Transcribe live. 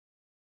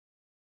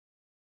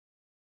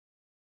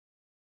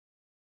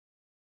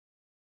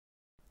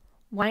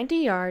Wind a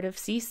yard of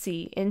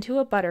CC into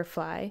a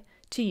butterfly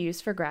to use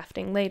for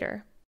grafting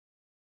later.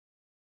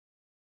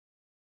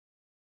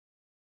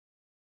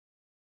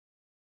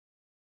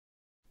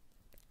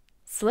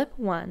 Slip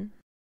 1.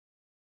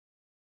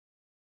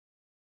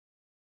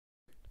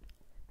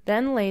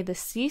 Then lay the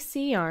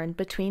CC yarn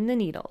between the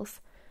needles,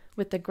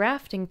 with the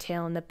grafting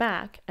tail in the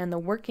back and the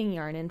working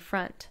yarn in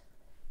front.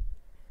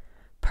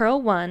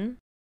 Purl 1,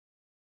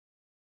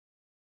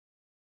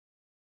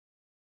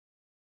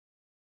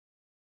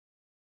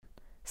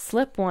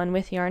 slip 1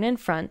 with yarn in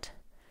front,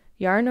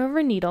 yarn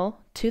over needle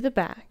to the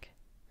back,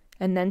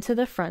 and then to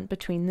the front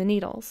between the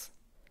needles.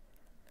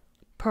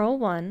 Purl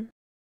 1,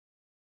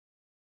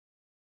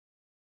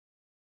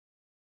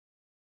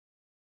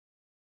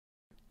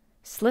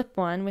 slip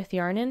 1 with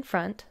yarn in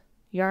front,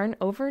 yarn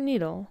over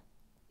needle,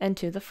 and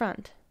to the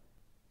front.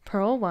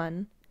 Purl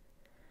 1,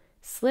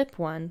 slip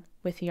 1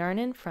 with yarn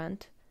in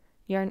front,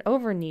 yarn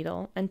over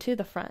needle, and to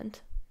the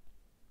front.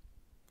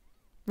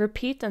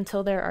 Repeat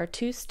until there are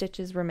 2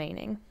 stitches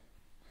remaining.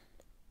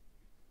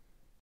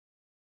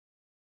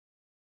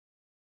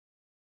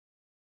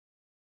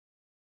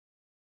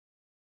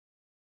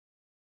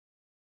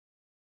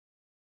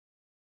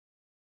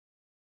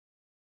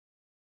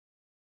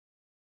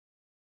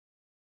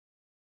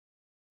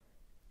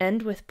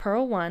 End with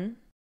purl 1,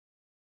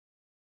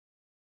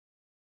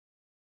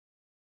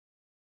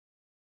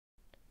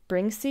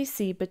 bring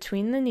CC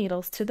between the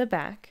needles to the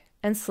back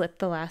and slip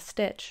the last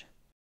stitch.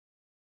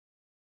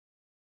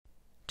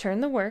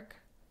 Turn the work,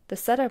 the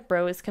setup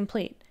row is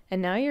complete,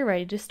 and now you're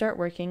ready to start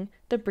working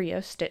the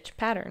brioche stitch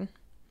pattern.